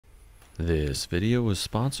This video was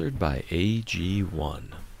sponsored by AG1.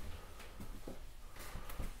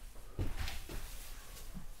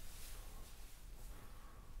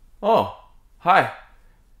 Oh, hi.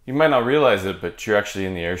 You might not realize it, but you're actually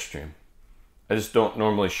in the Airstream. I just don't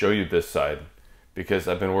normally show you this side because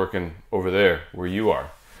I've been working over there where you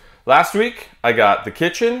are. Last week, I got the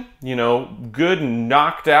kitchen, good and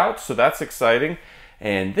knocked out, so that's exciting.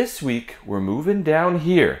 And this week, we're moving down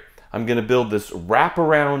here. I'm gonna build this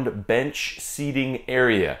wraparound bench seating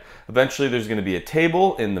area. Eventually there's gonna be a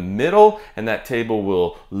table in the middle, and that table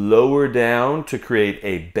will lower down to create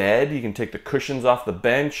a bed. You can take the cushions off the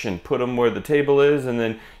bench and put them where the table is, and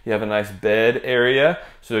then you have a nice bed area.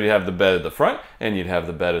 So you have the bed at the front, and you'd have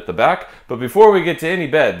the bed at the back. But before we get to any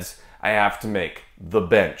beds, I have to make the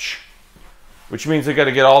bench, which means I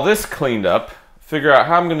gotta get all this cleaned up, figure out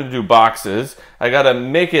how I'm going to do boxes. I got to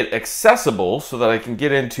make it accessible so that I can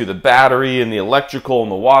get into the battery and the electrical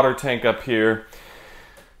and the water tank up here.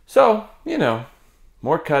 So,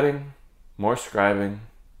 more cutting, more scribing,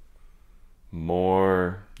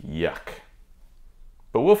 more yuck.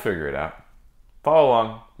 But we'll figure it out. Follow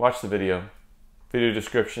along, watch the video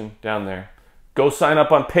description down there. Go sign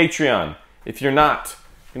up on Patreon. If you're not,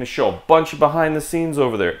 I'm going to show a bunch of behind the scenes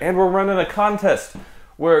over there. And we're running a contest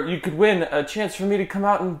where you could win a chance for me to come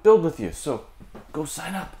out and build with you. So go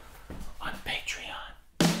sign up on Patreon.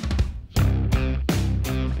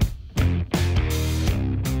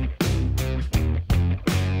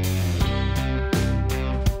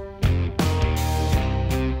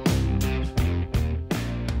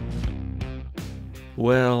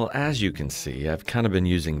 Well, as you can see, I've kind of been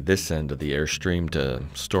using this end of the Airstream to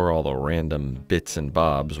store all the random bits and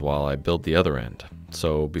bobs while I build the other end.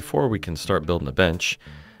 So before we can start building the bench,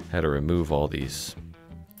 I had to remove all these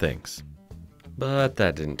things. But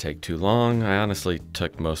that didn't take too long. I honestly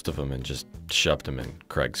took most of them and just shoved them in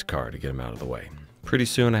Craig's car to get them out of the way. Pretty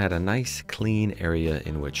soon I had a nice clean area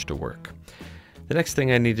in which to work. The next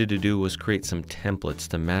thing I needed to do was create some templates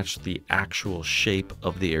to match the actual shape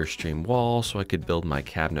of the Airstream wall so I could build my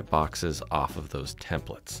cabinet boxes off of those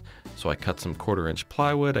templates. So I cut some 1/4-inch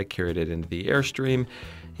plywood, I carried it into the Airstream,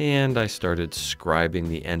 and I started scribing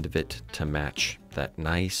the end of it to match that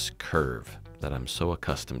nice curve that I'm so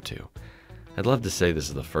accustomed to. I'd love to say this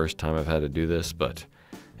is the first time I've had to do this, but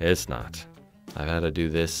it's not. I've had to do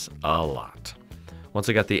this a lot. Once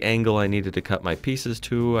I got the angle I needed to cut my pieces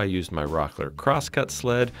to, I used my Rockler crosscut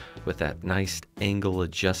sled with that nice angle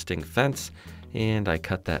adjusting fence, and I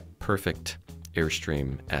cut that perfect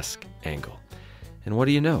Airstream-esque angle. And what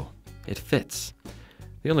do you know? It fits.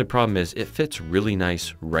 The only problem is it fits really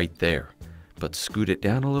nice right there, but scoot it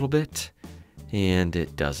down a little bit, and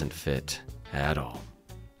it doesn't fit at all.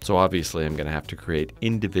 So obviously I'm gonna have to create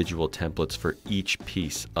individual templates for each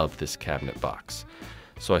piece of this cabinet box.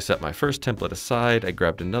 So I set my first template aside, I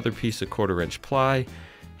grabbed another piece of 1/4-inch ply,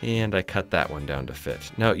 and I cut that one down to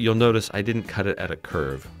fit. Now you'll notice I didn't cut it at a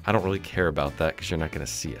curve. I don't really care about that because you're not gonna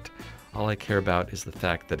see it. All I care about is the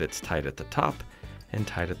fact that it's tight at the top and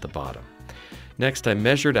tight at the bottom. Next, I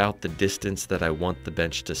measured out the distance that I want the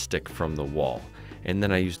bench to stick from the wall. And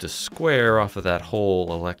then I used a square off of that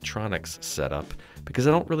whole electronics setup because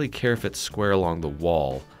I don't really care if it's square along the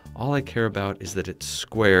wall. All I care about is that it's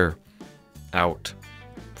square out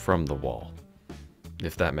from the wall,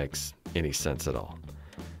 if that makes any sense at all.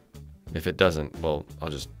 If it doesn't, well, I'll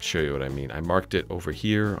just show you what I mean. I marked it over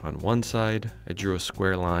here on one side, I drew a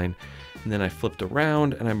square line, and then I flipped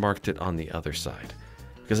around and I marked it on the other side.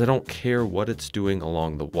 Because I don't care what it's doing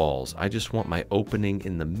along the walls. I just want my opening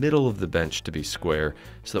in the middle of the bench to be square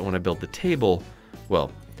so that when I build the table,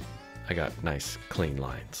 well, I got nice clean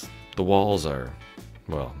lines. The walls are,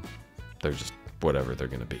 well, they're just whatever they're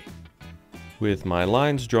gonna be. With my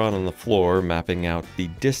lines drawn on the floor, mapping out the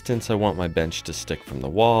distance I want my bench to stick from the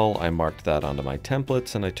wall, I marked that onto my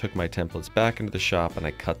templates, and I took my templates back into the shop and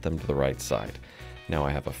I cut them to the right side. Now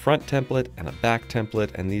I have a front template and a back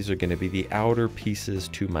template, and these are going to be the outer pieces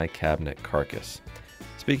to my cabinet carcass.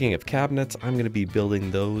 Speaking of cabinets, I'm going to be building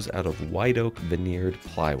those out of white oak veneered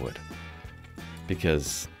plywood.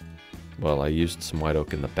 Because, well, I used some white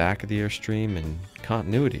oak in the back of the Airstream, and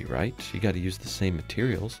continuity, right? You got to use the same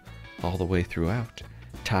materials all the way throughout.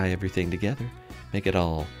 Tie everything together, make it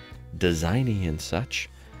all designy and such.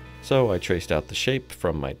 So I traced out the shape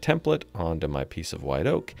from my template onto my piece of white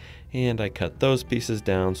oak, and I cut those pieces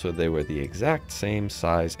down so they were the exact same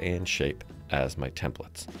size and shape as my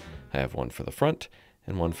templates. I have one for the front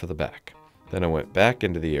and one for the back. Then I went back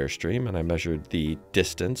into the Airstream and I measured the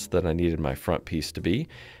distance that I needed my front piece to be,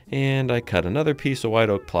 and I cut another piece of white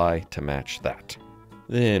oak ply to match that.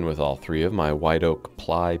 Then with all three of my white oak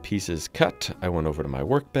ply pieces cut, I went over to my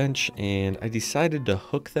workbench and I decided to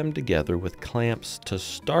hook them together with clamps to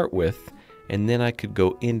start with, and then I could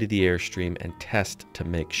go into the Airstream and test to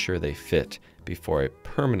make sure they fit before I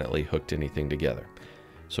permanently hooked anything together.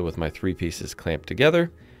 So with my three pieces clamped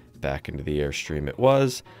together, back into the Airstream it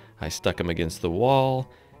was. I stuck them against the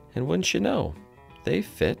wall, and wouldn't you know, they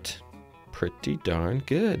fit pretty darn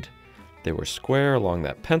good. They were square along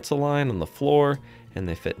that pencil line on the floor, and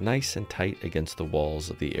they fit nice and tight against the walls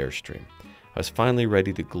of the Airstream. I was finally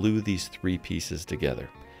ready to glue these three pieces together.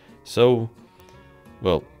 So,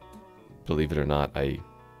 well, believe it or not, I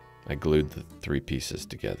glued the three pieces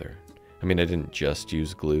together. I mean, I didn't just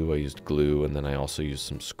use glue, I used glue, and then I also used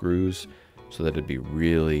some screws so that it'd be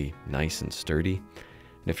really nice and sturdy.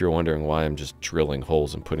 And if you're wondering why I'm just drilling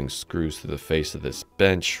holes and putting screws through the face of this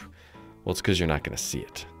bench, well, it's because you're not going to see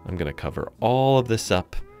it. I'm going to cover all of this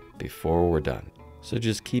up before we're done. So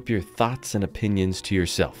just keep your thoughts and opinions to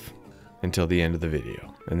yourself until the end of the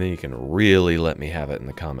video, and then you can really let me have it in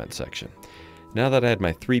the comment section. Now that I had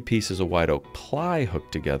my three pieces of white oak ply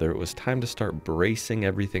hooked together, it was time to start bracing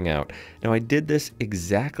everything out. Now I did this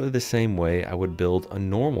exactly the same way I would build a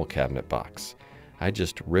normal cabinet box. I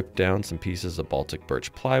just ripped down some pieces of Baltic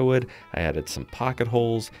birch plywood, I added some pocket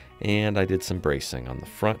holes, and I did some bracing on the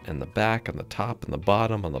front and the back, on the top and the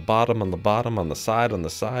bottom, on the bottom, on the bottom, on the side, on the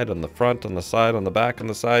side, on the front, on the side, on the back, on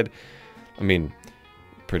the side. I mean,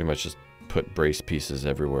 pretty much just put brace pieces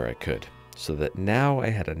everywhere I could, so that now I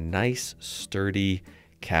had a nice, sturdy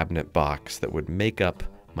cabinet box that would make up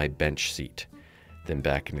my bench seat. Then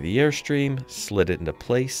back into the Airstream, slid it into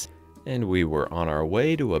place, and we were on our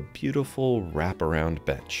way to a beautiful wraparound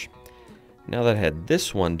bench. Now that I had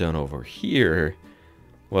this one done over here,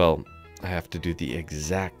 well, I have to do the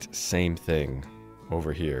exact same thing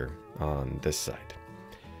over here on this side.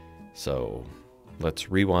 So let's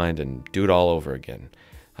rewind and do it all over again.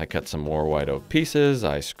 I cut some more white oak pieces,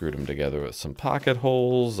 I screwed them together with some pocket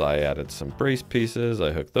holes, I added some brace pieces,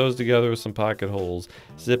 I hooked those together with some pocket holes,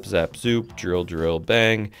 zip, zap, zoop, drill, drill,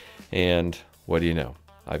 bang, and what do you know?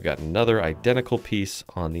 I've got another identical piece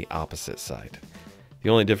on the opposite side.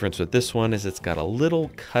 The only difference with this one is it's got a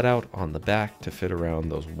little cutout on the back to fit around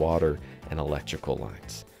those water and electrical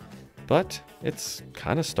lines. But it's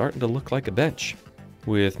kind of starting to look like a bench.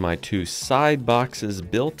 With my two side boxes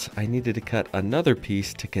built, I needed to cut another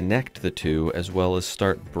piece to connect the two, as well as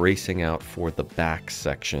start bracing out for the back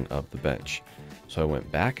section of the bench. So I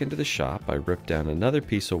went back into the shop, I ripped down another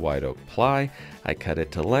piece of white oak ply, I cut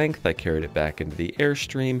it to length, I carried it back into the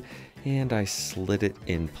Airstream, and I slid it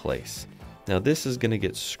in place. Now this is going to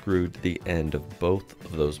get screwed to the end of both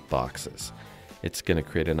of those boxes. It's going to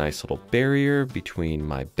create a nice little barrier between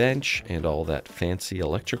my bench and all that fancy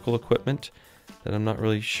electrical equipment that I'm not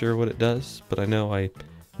really sure what it does, but I know I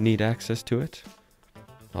need access to it.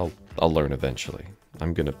 I'll learn eventually.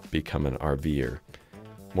 I'm going to become an RVer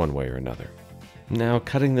one way or another. Now,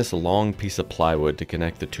 cutting this long piece of plywood to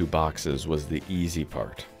connect the two boxes was the easy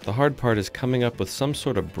part. The hard part is coming up with some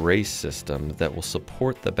sort of brace system that will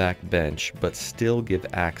support the back bench but still give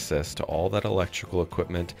access to all that electrical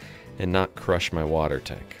equipment and not crush my water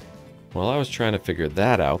tank. While I was trying to figure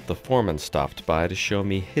that out, the foreman stopped by to show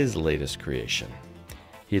me his latest creation.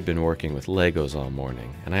 He had been working with Legos all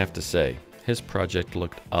morning, and I have to say, his project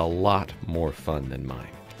looked a lot more fun than mine.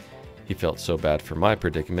 He felt so bad for my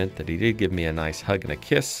predicament that he did give me a nice hug and a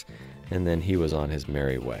kiss, and then he was on his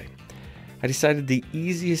merry way. I decided the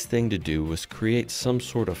easiest thing to do was create some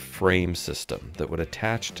sort of frame system that would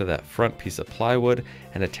attach to that front piece of plywood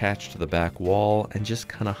and attach to the back wall and just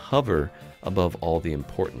kind of hover above all the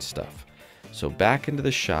important stuff. So back into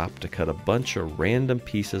the shop to cut a bunch of random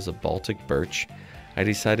pieces of Baltic birch. I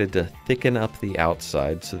decided to thicken up the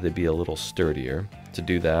outside so they'd be a little sturdier. To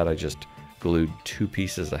do that, I just glued two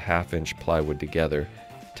pieces of 1/2 inch plywood together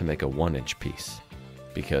to make a 1 inch piece,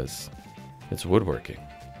 because it's woodworking.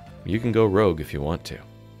 You can go rogue if you want to,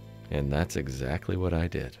 and that's exactly what I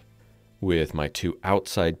did. With my two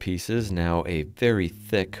outside pieces now a very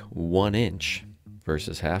thick 1 inch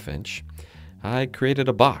versus 1/2 inch, I created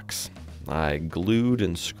a box. I glued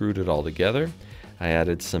and screwed it all together. I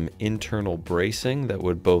added some internal bracing that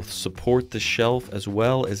would both support the shelf as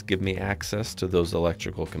well as give me access to those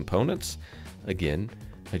electrical components. Again,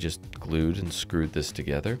 I just glued and screwed this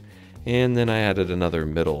together. And then I added another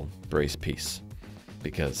middle brace piece,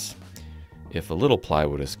 because if a little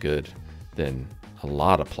plywood is good, then a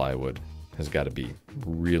lot of plywood has got to be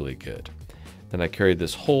really good. Then I carried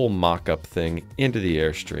this whole mock-up thing into the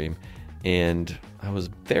Airstream, and I was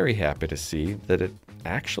very happy to see that it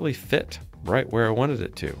actually fit right where I wanted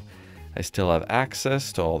it to. I still have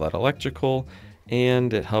access to all that electrical,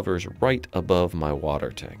 and it hovers right above my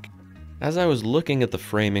water tank. As I was looking at the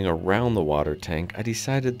framing around the water tank, I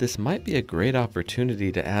decided this might be a great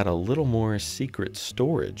opportunity to add a little more secret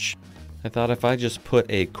storage. I thought if I just put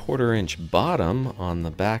a 1/4-inch bottom on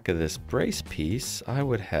the back of this brace piece, I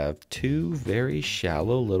would have 2 very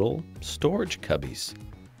shallow little storage cubbies.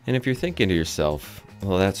 And if you're thinking to yourself,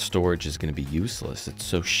 well, that storage is going to be useless, it's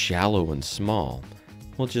so shallow and small,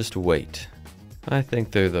 well, just wait. I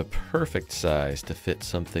think they're the perfect size to fit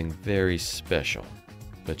something very special.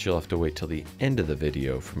 But you'll have to wait till the end of the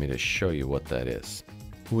video for me to show you what that is.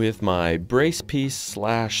 With my brace piece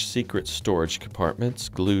 / secret storage compartments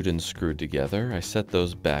glued and screwed together, I set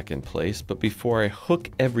those back in place, but before I hook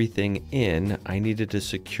everything in, I needed to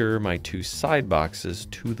secure my 2 side boxes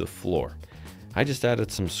to the floor. I just added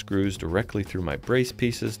some screws directly through my brace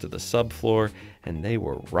pieces to the subfloor, and they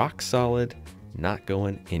were rock solid, not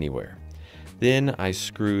going anywhere. Then I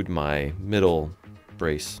screwed my middle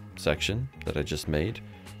brace section that I just made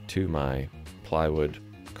to my plywood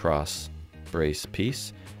cross brace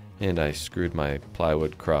piece, and I screwed my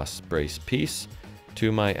plywood cross brace piece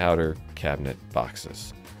to my outer cabinet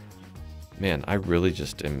boxes. Man, I really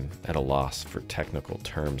just am at a loss for technical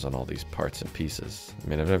terms on all these parts and pieces. I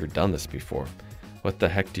mean, I've never done this before. What the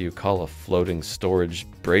heck do you call a floating storage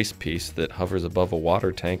brace piece that hovers above a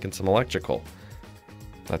water tank and some electrical?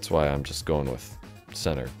 That's why I'm just going with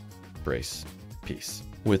center brace piece.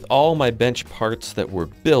 With all my bench parts that were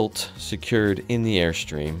built secured in the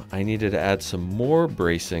Airstream, I needed to add some more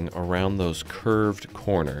bracing around those curved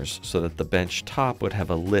corners so that the bench top would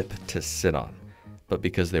have a lip to sit on. But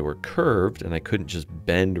because they were curved and I couldn't just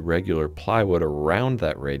bend regular plywood around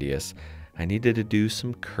that radius, I needed to do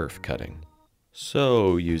some kerf cutting.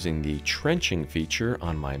 So, using the trenching feature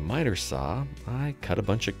on my miter saw, I cut a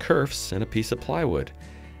bunch of kerfs in a piece of plywood,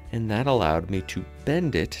 and that allowed me to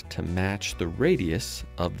bend it to match the radius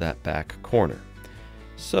of that back corner.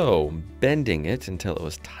 So, bending it until it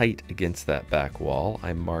was tight against that back wall,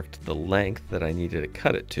 I marked the length that I needed to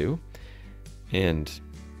cut it to, and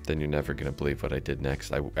then you're never going to believe what I did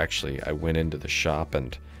next. I went into the shop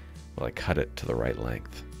and, well, I cut it to the right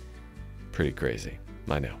length. Pretty crazy,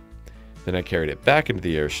 I know. Then I carried it back into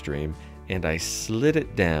the Airstream, and I slid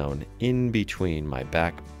it down in between my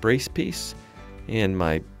back brace piece and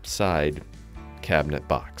my side cabinet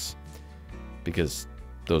box, because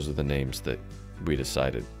those are the names that we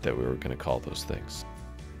decided that we were going to call those things.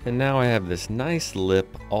 And now I have this nice lip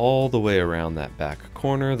all the way around that back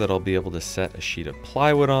corner that I'll be able to set a sheet of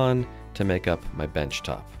plywood on to make up my bench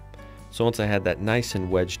top. So once I had that nice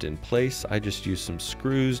and wedged in place, I just used some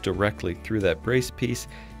screws directly through that brace piece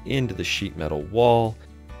into the sheet metal wall,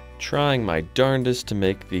 trying my darndest to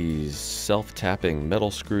make these self-tapping metal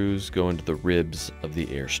screws go into the ribs of the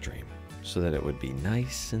Airstream so that it would be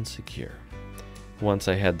nice and secure. Once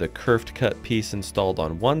I had the kerfed cut piece installed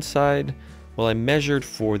on one side, well, I measured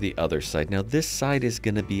for the other side. Now this side is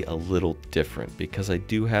going to be a little different because I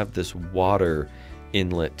do have this water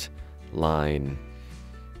inlet line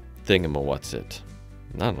thingamawhatsit.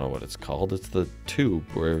 I don't know what it's called. It's the tube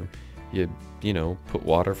where you know, put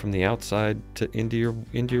water from the outside into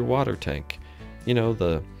your water tank. You know,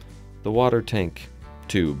 the water tank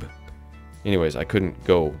tube. Anyways, I couldn't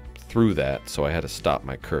go through that, so I had to stop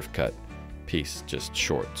my kerf cut piece just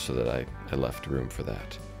short so that I left room for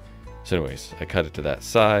that. So anyways, I cut it to that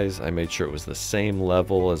size. I made sure it was the same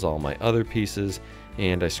level as all my other pieces,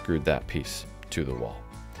 and I screwed that piece to the wall.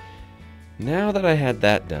 Now that I had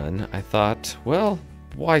that done, I thought, well,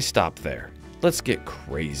 why stop there? Let's get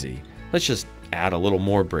crazy. Let's just add a little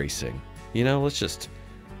more bracing. You know, let's just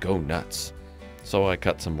go nuts. So I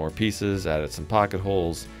cut some more pieces, added some pocket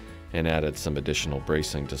holes, and added some additional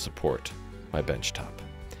bracing to support my bench top.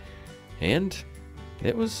 And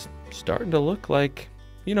it was starting to look like,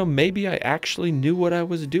 you know, maybe I actually knew what I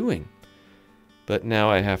was doing. But now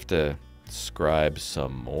I have to scribe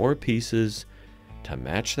some more pieces to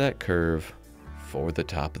match that curve for the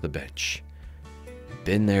top of the bench.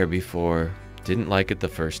 Been there before, didn't like it the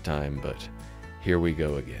first time, but here we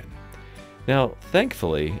go again. Now,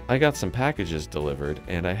 thankfully, I got some packages delivered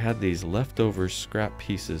and I had these leftover scrap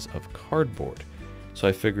pieces of cardboard. So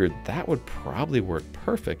I figured that would probably work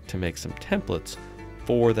perfect to make some templates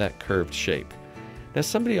for that curved shape. Now,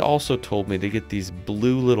 somebody also told me to get these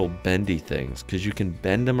blue little bendy things because you can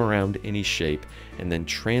bend them around any shape and then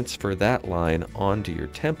transfer that line onto your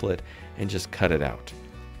template and just cut it out.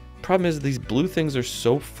 Problem is, these blue things are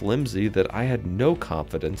so flimsy that I had no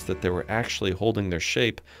confidence that they were actually holding their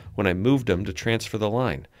shape when I moved them to transfer the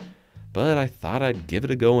line. But I thought I'd give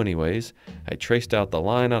it a go anyways. I traced out the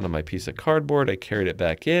line onto my piece of cardboard, I carried it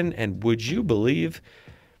back in, and would you believe,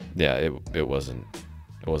 yeah, it wasn't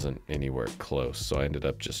anywhere close. So I ended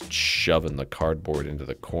up just shoving the cardboard into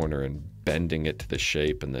the corner and bending it to the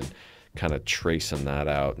shape and then kind of tracing that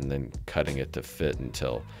out and then cutting it to fit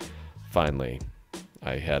until finally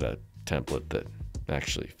I had a template that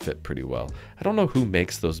actually fit pretty well. I don't know who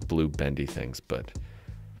makes those blue bendy things, but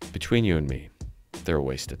between you and me, they're a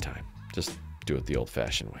waste of time. Just do it the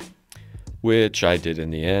old-fashioned way. Which I did in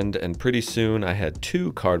the end, and pretty soon I had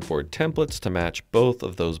 2 cardboard templates to match both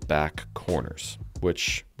of those back corners,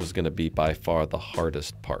 which was going to be by far the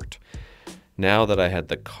hardest part. Now that I had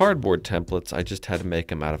the cardboard templates, I just had to make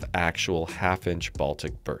them out of actual 1/2-inch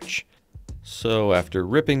Baltic birch. So after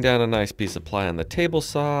ripping down a nice piece of ply on the table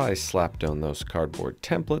saw, I slapped down those cardboard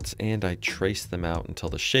templates and I traced them out until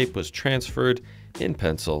the shape was transferred in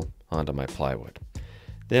pencil onto my plywood.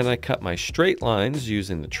 Then I cut my straight lines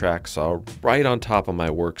using the track saw right on top of my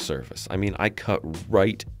work surface. I mean, I cut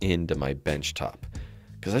right into my bench top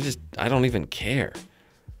because I don't even care.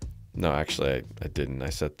 No, actually, I didn't. I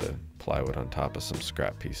set the plywood on top of some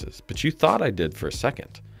scrap pieces, but you thought I did for a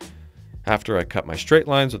second. After I cut my straight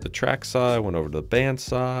lines with the track saw, I went over to the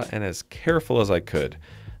bandsaw, and as careful as I could,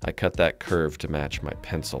 I cut that curve to match my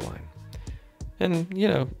pencil line. And, you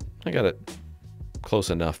know, I got it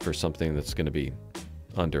close enough for something that's going to be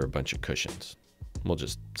under a bunch of cushions. We'll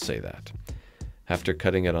just say that. After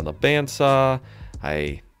cutting it on the bandsaw,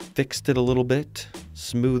 I fixed it a little bit,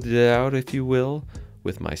 smoothed it out, if you will,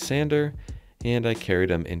 with my sander, and I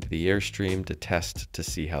carried them into the Airstream to test to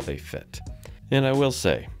see how they fit. And I will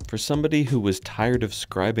say, for somebody who was tired of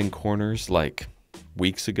scribing corners like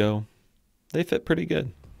weeks ago, they fit pretty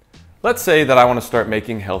good. Let's say that I want to start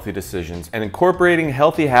making healthy decisions and incorporating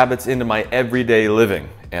healthy habits into my everyday living.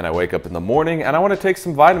 And I wake up in the morning and I want to take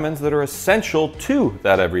some vitamins that are essential to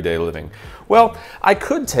that everyday living. Well, I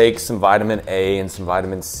could take some vitamin A and some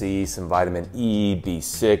vitamin C, some vitamin E,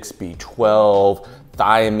 B6, B12,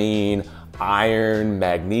 thiamine, iron,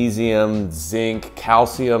 magnesium, zinc,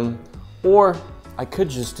 calcium, or I could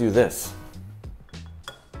just do this.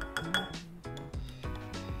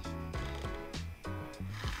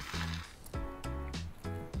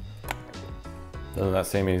 Doesn't that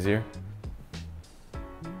seem easier?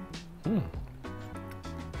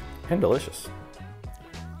 And delicious.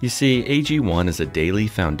 You see, AG1 is a daily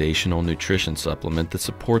foundational nutrition supplement that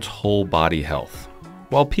supports whole body health.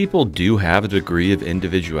 While people do have a degree of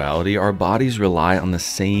individuality, our bodies rely on the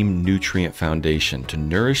same nutrient foundation to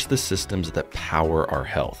nourish the systems that power our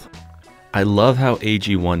health. I love how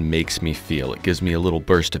AG1 makes me feel. It gives me a little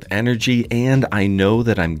burst of energy, and I know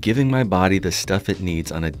that I'm giving my body the stuff it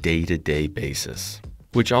needs on a day-to-day basis.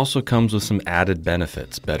 Which also comes with some added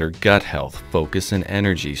benefits: better gut health, focus and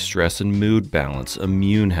energy, stress and mood balance,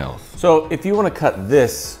 immune health. So if you want to cut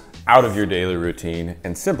this out of your daily routine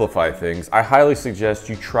and simplify things, I highly suggest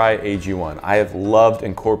you try AG1. I have loved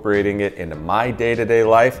incorporating it into my day-to-day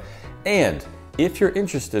life, and if you're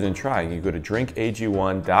interested in trying, you go to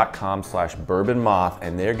drinkag1.com/bourbonmoth,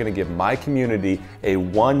 and they're going to give my community a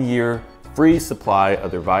 1-year free supply of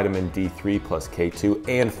their vitamin D3 plus K2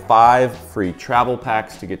 and 5 free travel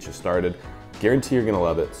packs to get you started. Guarantee you're going to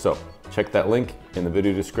love it. So check that link in the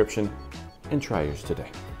video description and try yours today.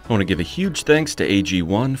 I want to give a huge thanks to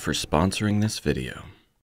AG1 for sponsoring this video.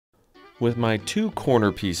 With my 2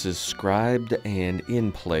 corner pieces scribed and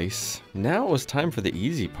in place, now it was time for the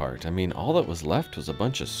easy part. I mean, all that was left was a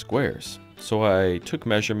bunch of squares. So I took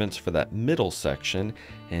measurements for that middle section,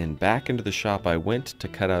 and back into the shop I went to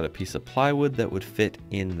cut out a piece of plywood that would fit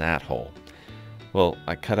in that hole. Well,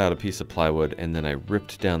 I cut out a piece of plywood and then I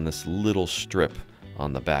ripped down this little strip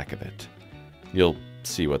on the back of it. You'll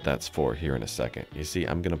see what that's for here in a second. You see,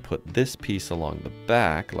 I'm going to put this piece along the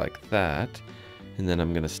back like that, and then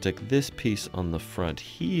I'm going to stick this piece on the front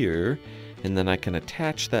here, and then I can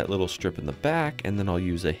attach that little strip in the back, and then I'll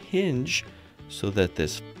use a hinge so that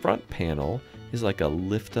this front panel is like a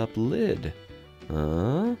lift-up lid.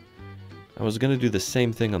 I was going to do the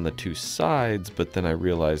same thing on the 2 sides, but then I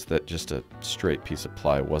realized that just a straight piece of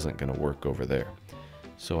ply wasn't going to work over there.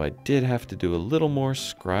 So I did have to do a little more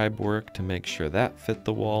scribe work to make sure that fit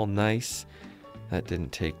the wall nice. That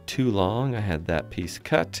didn't take too long. I had that piece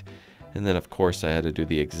cut, and then of course I had to do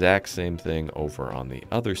the exact same thing over on the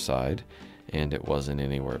other side, and it wasn't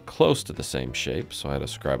anywhere close to the same shape, so I had to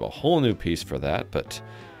scribe a whole new piece for that, but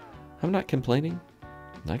I'm not complaining.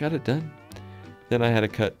 I got it done. Then I had to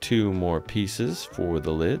cut 2 more pieces for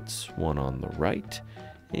the lids, one on the right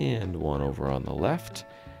and one over on the left.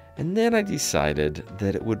 And then I decided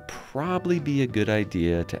that it would probably be a good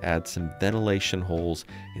idea to add some ventilation holes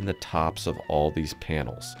in the tops of all these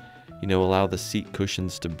panels. You know, allow the seat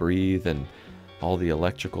cushions to breathe and all the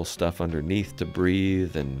electrical stuff underneath to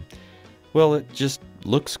breathe, and well, it just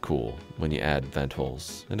looks cool when you add vent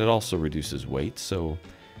holes, and it also reduces weight, so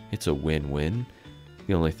it's a win-win.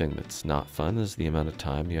 The only thing that's not fun is the amount of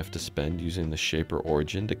time you have to spend using the shaper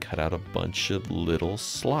origin to cut out a bunch of little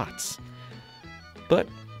slots. But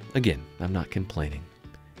again, I'm not complaining.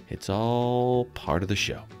 It's all part of the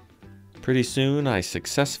show. Pretty soon, I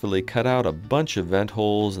successfully cut out a bunch of vent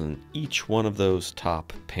holes in each one of those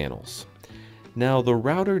top panels. Now, the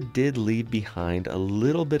router did leave behind a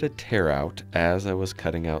little bit of tear out as I was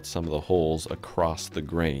cutting out some of the holes across the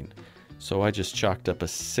grain. So I just chalked up a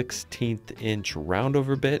 1/16 inch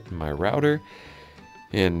roundover bit in my router,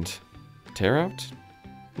 and tear out?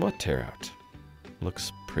 What tear out?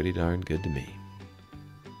 Looks pretty darn good to me.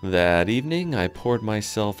 That evening, I poured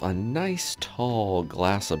myself a nice tall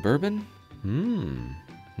glass of bourbon.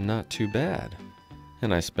 Not too bad.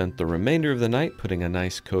 And I spent the remainder of the night putting a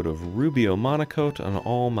nice coat of Rubio Monocoat on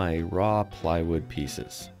all my raw plywood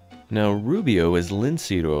pieces. Now, Rubio is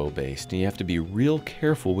linseed oil based, and you have to be real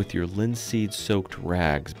careful with your linseed soaked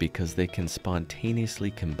rags because they can spontaneously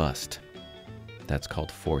combust. That's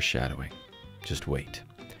called foreshadowing. Just wait.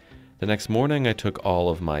 The next morning, I took all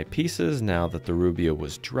of my pieces now that the Rubio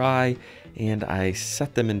was dry, and I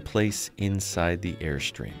set them in place inside the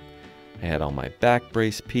Airstream. I had all my back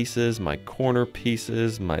brace pieces, my corner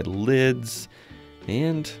pieces, my lids,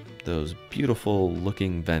 and those beautiful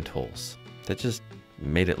looking vent holes that just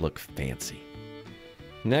made it look fancy.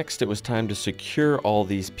 Next, it was time to secure all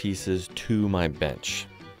these pieces to my bench.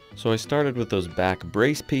 So I started with those back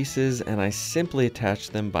brace pieces, and I simply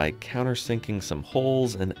attached them by countersinking some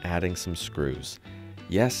holes and adding some screws.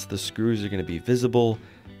 Yes, the screws are going to be visible,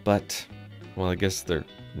 but, well, I guess they're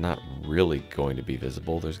not really going to be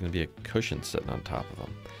visible. There's going to be a cushion sitting on top of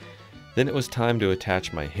them. Then it was time to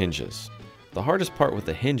attach my hinges. The hardest part with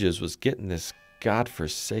the hinges was getting this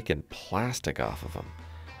godforsaken plastic off of them.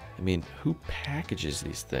 I mean, who packages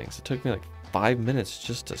these things? It took me like 5 minutes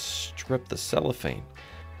just to strip the cellophane.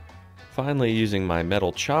 Finally, using my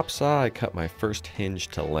metal chop saw, I cut my first hinge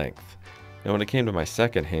to length. Now, when it came to my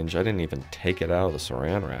second hinge, I didn't even take it out of the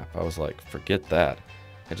saran wrap. I was like, forget that.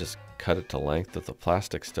 I just cut it to length with the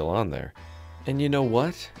plastic still on there. And you know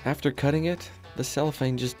what? After cutting it, the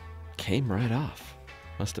cellophane just came right off.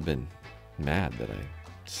 Must have been mad that I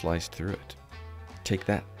sliced through it. Take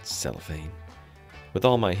that, cellophane. With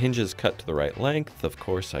all my hinges cut to the right length, of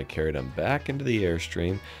course, I carried them back into the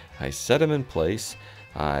Airstream. I set them in place.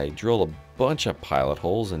 I drill a bunch of pilot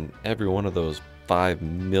holes in every one of those 5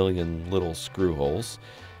 million little screw holes.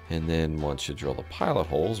 And then once you drill the pilot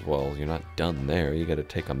holes, well, you're not done there. You got to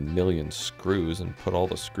take 1,000,000 screws and put all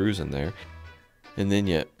the screws in there. And then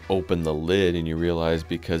you open the lid and you realize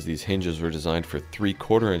because these hinges were designed for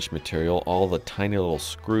 3/4 inch material, all the tiny little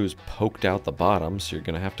screws poked out the bottom, so you're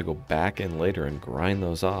going to have to go back in later and grind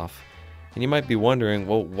those off. And you might be wondering,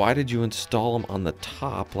 well, why did you install them on the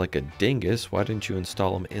top like a dingus? Why didn't you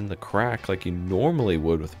install them in the crack like you normally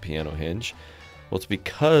would with a piano hinge? Well, it's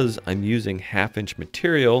because I'm using 1/2 inch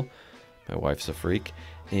material. My wife's a freak.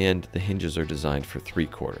 And the hinges are designed for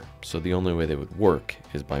 3/4. So the only way they would work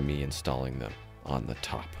is by me installing them on the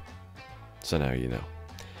top. So now you know.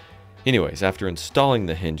 Anyways, after installing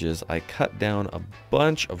the hinges, I cut down a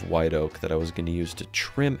bunch of white oak that I was going to use to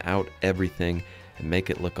trim out everything and make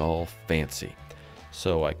it look all fancy.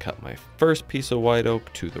 So I cut my first piece of white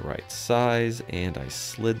oak to the right size and I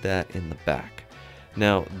slid that in the back.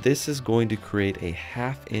 Now this is going to create a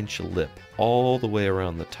 1/2 inch lip all the way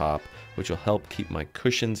around the top, which will help keep my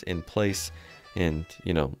cushions in place, and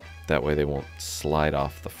you know, that way they won't slide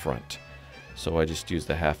off the front. So I just used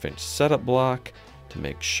the 1/2 inch setup block to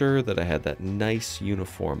make sure that I had that nice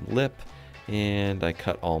uniform lip, and I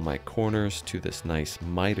cut all my corners to this nice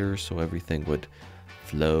miter so everything would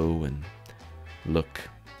flow and look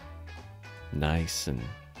nice and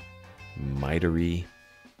mitery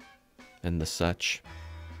and the such.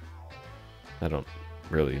 I don't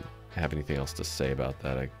really have anything else to say about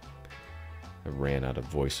that. I ran out of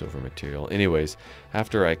voiceover material. Anyways,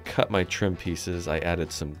 after I cut my trim pieces, I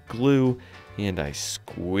added some glue and I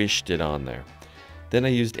squished it on there. Then I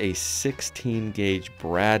used a 16 gauge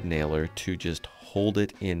brad nailer to just hold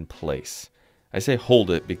it in place. I say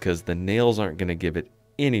hold it because the nails aren't going to give it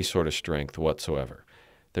any sort of strength whatsoever.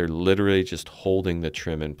 They're literally just holding the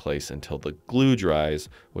trim in place until the glue dries,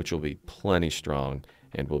 which will be plenty strong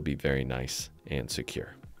and will be very nice and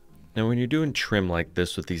secure. Now when you're doing trim like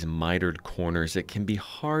this with these mitered corners, it can be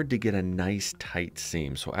hard to get a nice tight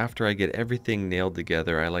seam. So after I get everything nailed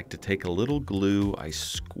together, I like to take a little glue, I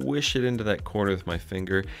squish it into that corner with my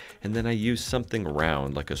finger, and then I use something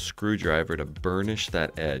round like a screwdriver to burnish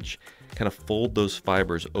that edge. Kind of fold those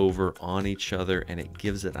fibers over on each other and it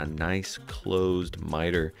gives it a nice closed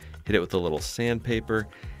miter. Hit it with a little sandpaper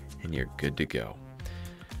and you're good to go.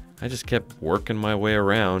 I just kept working my way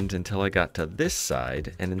around until I got to this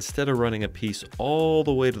side, and instead of running a piece all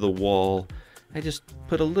the way to the wall, I just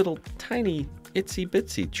put a little tiny itsy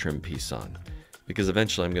bitsy trim piece on, because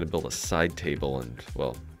eventually I'm going to build a side table, and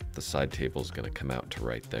well, the side table is going to come out to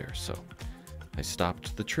right there, so I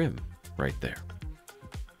stopped the trim right there.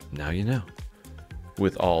 Now you know.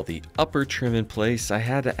 With all the upper trim in place, I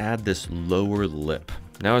had to add this lower lip.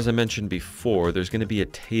 Now, as I mentioned before, there's going to be a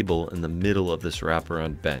table in the middle of this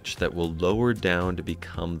wraparound bench that will lower down to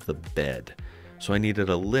become the bed. So I needed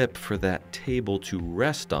a lip for that table to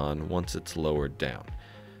rest on once it's lowered down.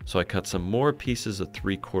 So I cut some more pieces of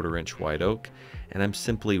 3/4 inch white oak, and I'm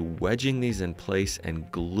simply wedging these in place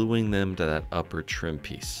and gluing them to that upper trim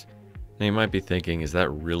piece. Now you might be thinking, is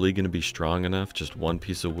that really going to be strong enough? Just one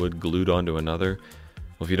piece of wood glued onto another?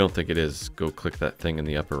 Well, if you don't think it is, go click that thing in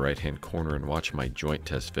the upper right hand corner and watch my joint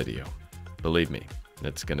test video. Believe me,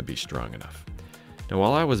 it's going to be strong enough. Now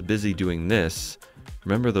while I was busy doing this,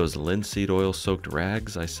 remember those linseed oil soaked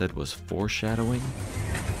rags I said was foreshadowing?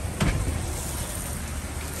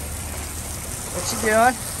 What you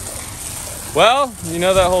doing? Well, you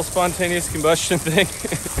know that whole spontaneous combustion thing?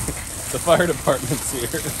 The fire department's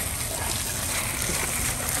here.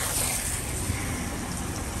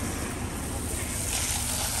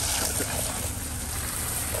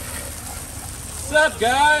 What's up,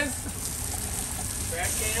 guys? Crack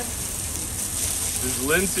can? This is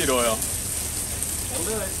linseed oil. We'll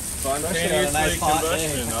do it. Spontaneously Nice hot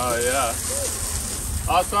combustion. day. Oh, yeah.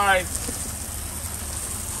 Oh, sorry.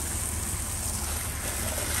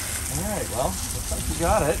 Alright, well, looks like you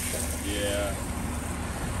got it. Yeah.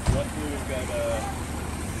 Luckily, we've got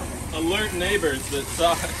alert neighbors that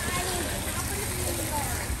saw it.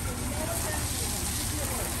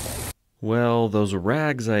 Well, those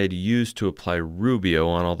rags I had used to apply Rubio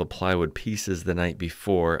on all the plywood pieces the night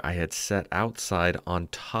before, I had set outside on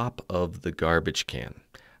top of the garbage can.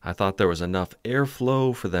 I thought there was enough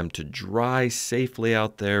airflow for them to dry safely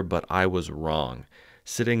out there, but I was wrong.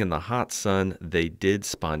 Sitting in the hot sun, they did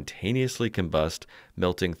spontaneously combust,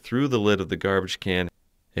 melting through the lid of the garbage can,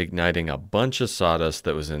 igniting a bunch of sawdust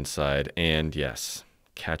that was inside, and yes,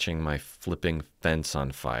 catching my flipping fence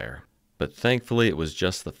on fire. But thankfully it was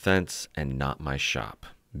just the fence and not my shop.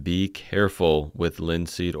 Be careful with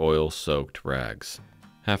linseed oil soaked rags.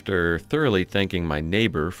 After thoroughly thanking my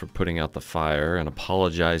neighbor for putting out the fire and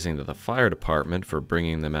apologizing to the fire department for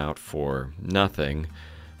bringing them out for nothing,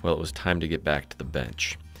 well, it was time to get back to the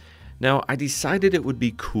bench. Now, I decided it would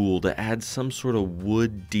be cool to add some sort of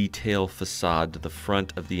wood detail facade to the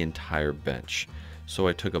front of the entire bench. So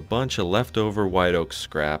I took a bunch of leftover white oak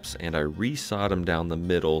scraps and I resawed them down the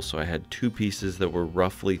middle, so I had two pieces that were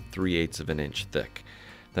roughly 3/8 of an inch thick.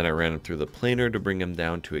 Then I ran them through the planer to bring them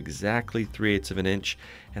down to exactly 3/8 of an inch,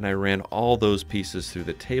 and I ran all those pieces through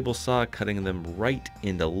the table saw, cutting them right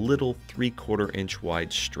into little 3/4 inch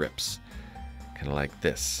wide strips. Kind of like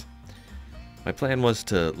this. My plan was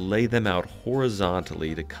to lay them out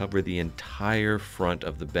horizontally to cover the entire front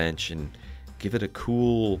of the bench and give it a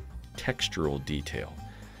cool textural detail.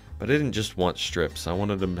 But I didn't just want strips, I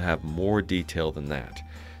wanted them to have more detail than that.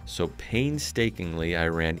 So painstakingly I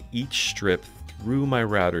ran each strip through my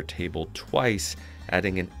router table twice,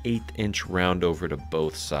 adding an 1/8 inch round over to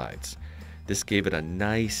both sides. This gave it a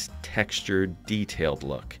nice textured, detailed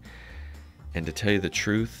look. And to tell you the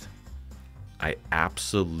truth, I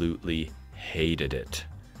absolutely hated it.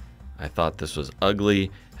 I thought this was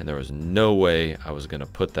ugly and there was no way I was going to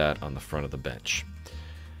put that on the front of the bench.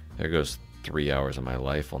 There goes 3 hours of my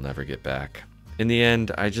life I'll never get back. In the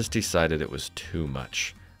end, I just decided it was too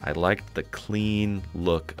much. I liked the clean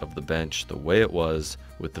look of the bench the way it was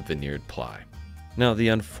with the veneered ply. Now, the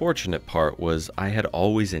unfortunate part was I had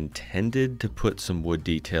always intended to put some wood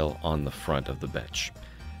detail on the front of the bench.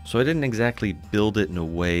 So I didn't exactly build it in a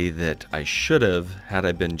way that I should have had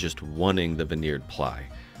I been just wanting the veneered ply,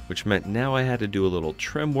 which meant now I had to do a little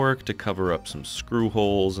trim work to cover up some screw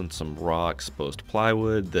holes and some raw exposed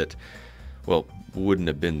plywood that, well, wouldn't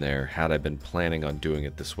have been there had I been planning on doing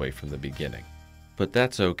it this way from the beginning. But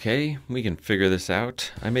that's okay, we can figure this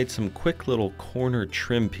out. I made some quick little corner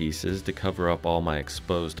trim pieces to cover up all my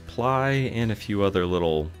exposed ply and a few other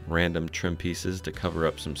little random trim pieces to cover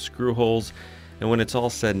up some screw holes. And when it's all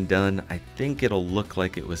said and done, I think it'll look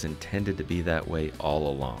like it was intended to be that way all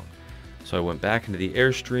along. So I went back into the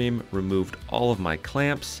Airstream, removed all of my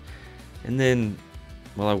clamps, and then,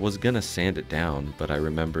 well, I was gonna sand it down, but I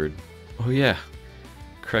remembered, oh yeah,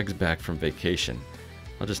 Craig's back from vacation.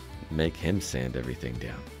 I'll just make him sand everything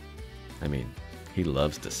down. I mean, he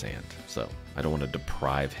loves to sand, so I don't want to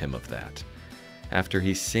deprive him of that. After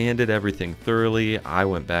he sanded everything thoroughly, I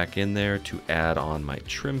went back in there to add on my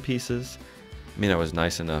trim pieces. I mean, I was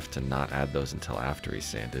nice enough to not add those until after he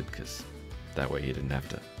sanded, because that way he didn't have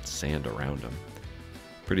to sand around them.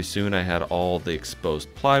 Pretty soon I had all the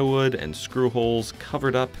exposed plywood and screw holes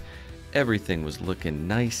covered up. Everything was looking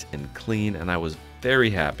nice and clean, and I was very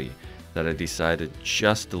happy that I decided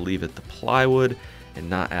just to leave it the plywood and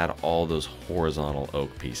not add all those horizontal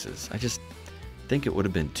oak pieces. I just think it would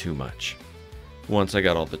have been too much. Once I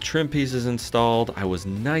got all the trim pieces installed, I was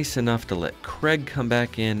nice enough to let Craig come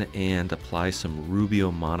back in and apply some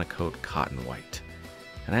Rubio Monocoat Cotton White.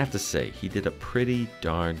 And I have to say, he did a pretty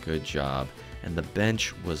darn good job, and the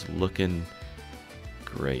bench was looking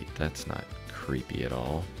great. That's not creepy at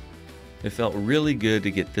all. It felt really good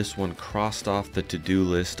to get this one crossed off the to-do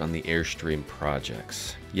list on the Airstream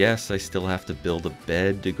projects. Yes, I still have to build a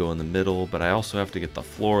bed to go in the middle, but I also have to get the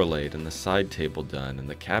floor laid and the side table done and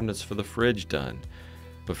the cabinets for the fridge done.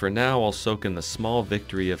 But for now, I'll soak in the small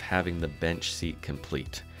victory of having the bench seat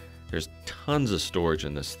complete. There's tons of storage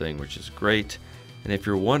in this thing, which is great. And if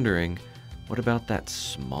you're wondering, what about that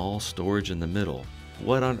small storage in the middle?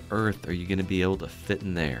 What on earth are you going to be able to fit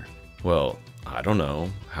in there? Well, I don't know.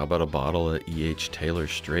 How about a bottle of E.H. Taylor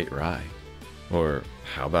Straight Rye? Or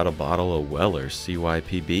how about a bottle of Weller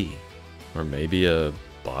CYPB? Or maybe a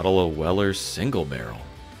bottle of Weller Single Barrel?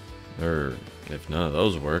 Or if none of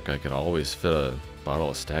those work, I could always fit a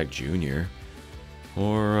bottle of Stag Junior.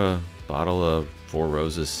 Or a bottle of Four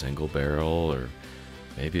Roses Single Barrel, or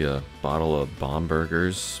maybe a bottle of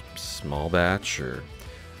Baumburgers Small Batch, or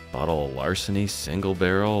a bottle of Larceny Single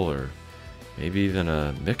Barrel, or maybe even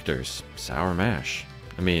a Michter's Sour Mash.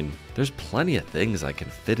 I mean, there's plenty of things I can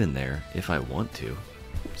fit in there if I want to.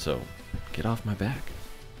 So, get off my back.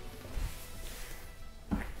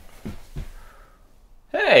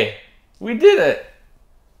 Hey, we did it!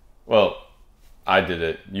 Well, I did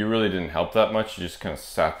it. You really didn't help that much. You just kind of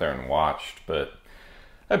sat there and watched, but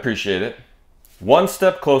I appreciate it. One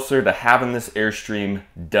step closer to having this Airstream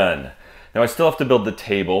done. Now I still have to build the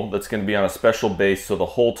table that's going to be on a special base, so the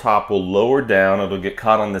whole top will lower down, it'll get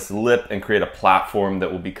caught on this lip and create a platform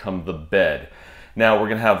that will become the bed. Now we're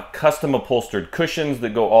going to have custom upholstered cushions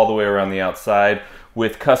that go all the way around the outside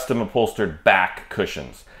with custom upholstered back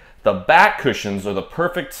cushions. The back cushions are the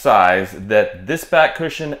perfect size that this back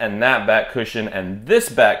cushion and that back cushion and this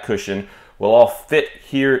back cushion will all fit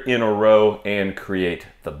here in a row and create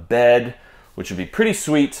the bed, which would be pretty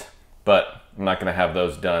sweet, but I'm not going to have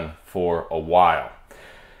those done for a while.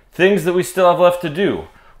 Things that we still have left to do.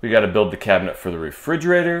 We got to build the cabinet for the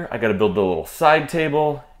refrigerator. I got to build the little side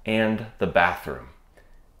table and the bathroom.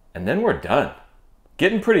 And then we're done.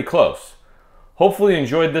 Getting pretty close. Hopefully you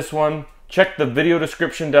enjoyed this one. Check the video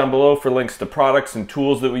description down below for links to products and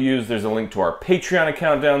tools that we use. There's a link to our Patreon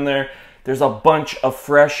account down there. There's a bunch of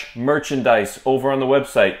fresh merchandise over on the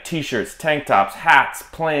website. T-shirts, tank tops, hats,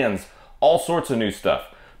 plans, all sorts of new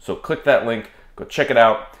stuff. So click that link, go check it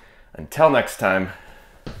out. Until next time,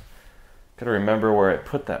 gotta remember where I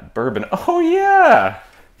put that bourbon. Oh yeah,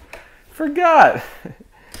 forgot.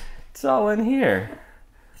 It's all in here.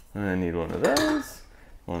 I need one of those,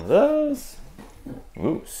 one of those.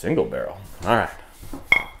 Ooh, single barrel. All right.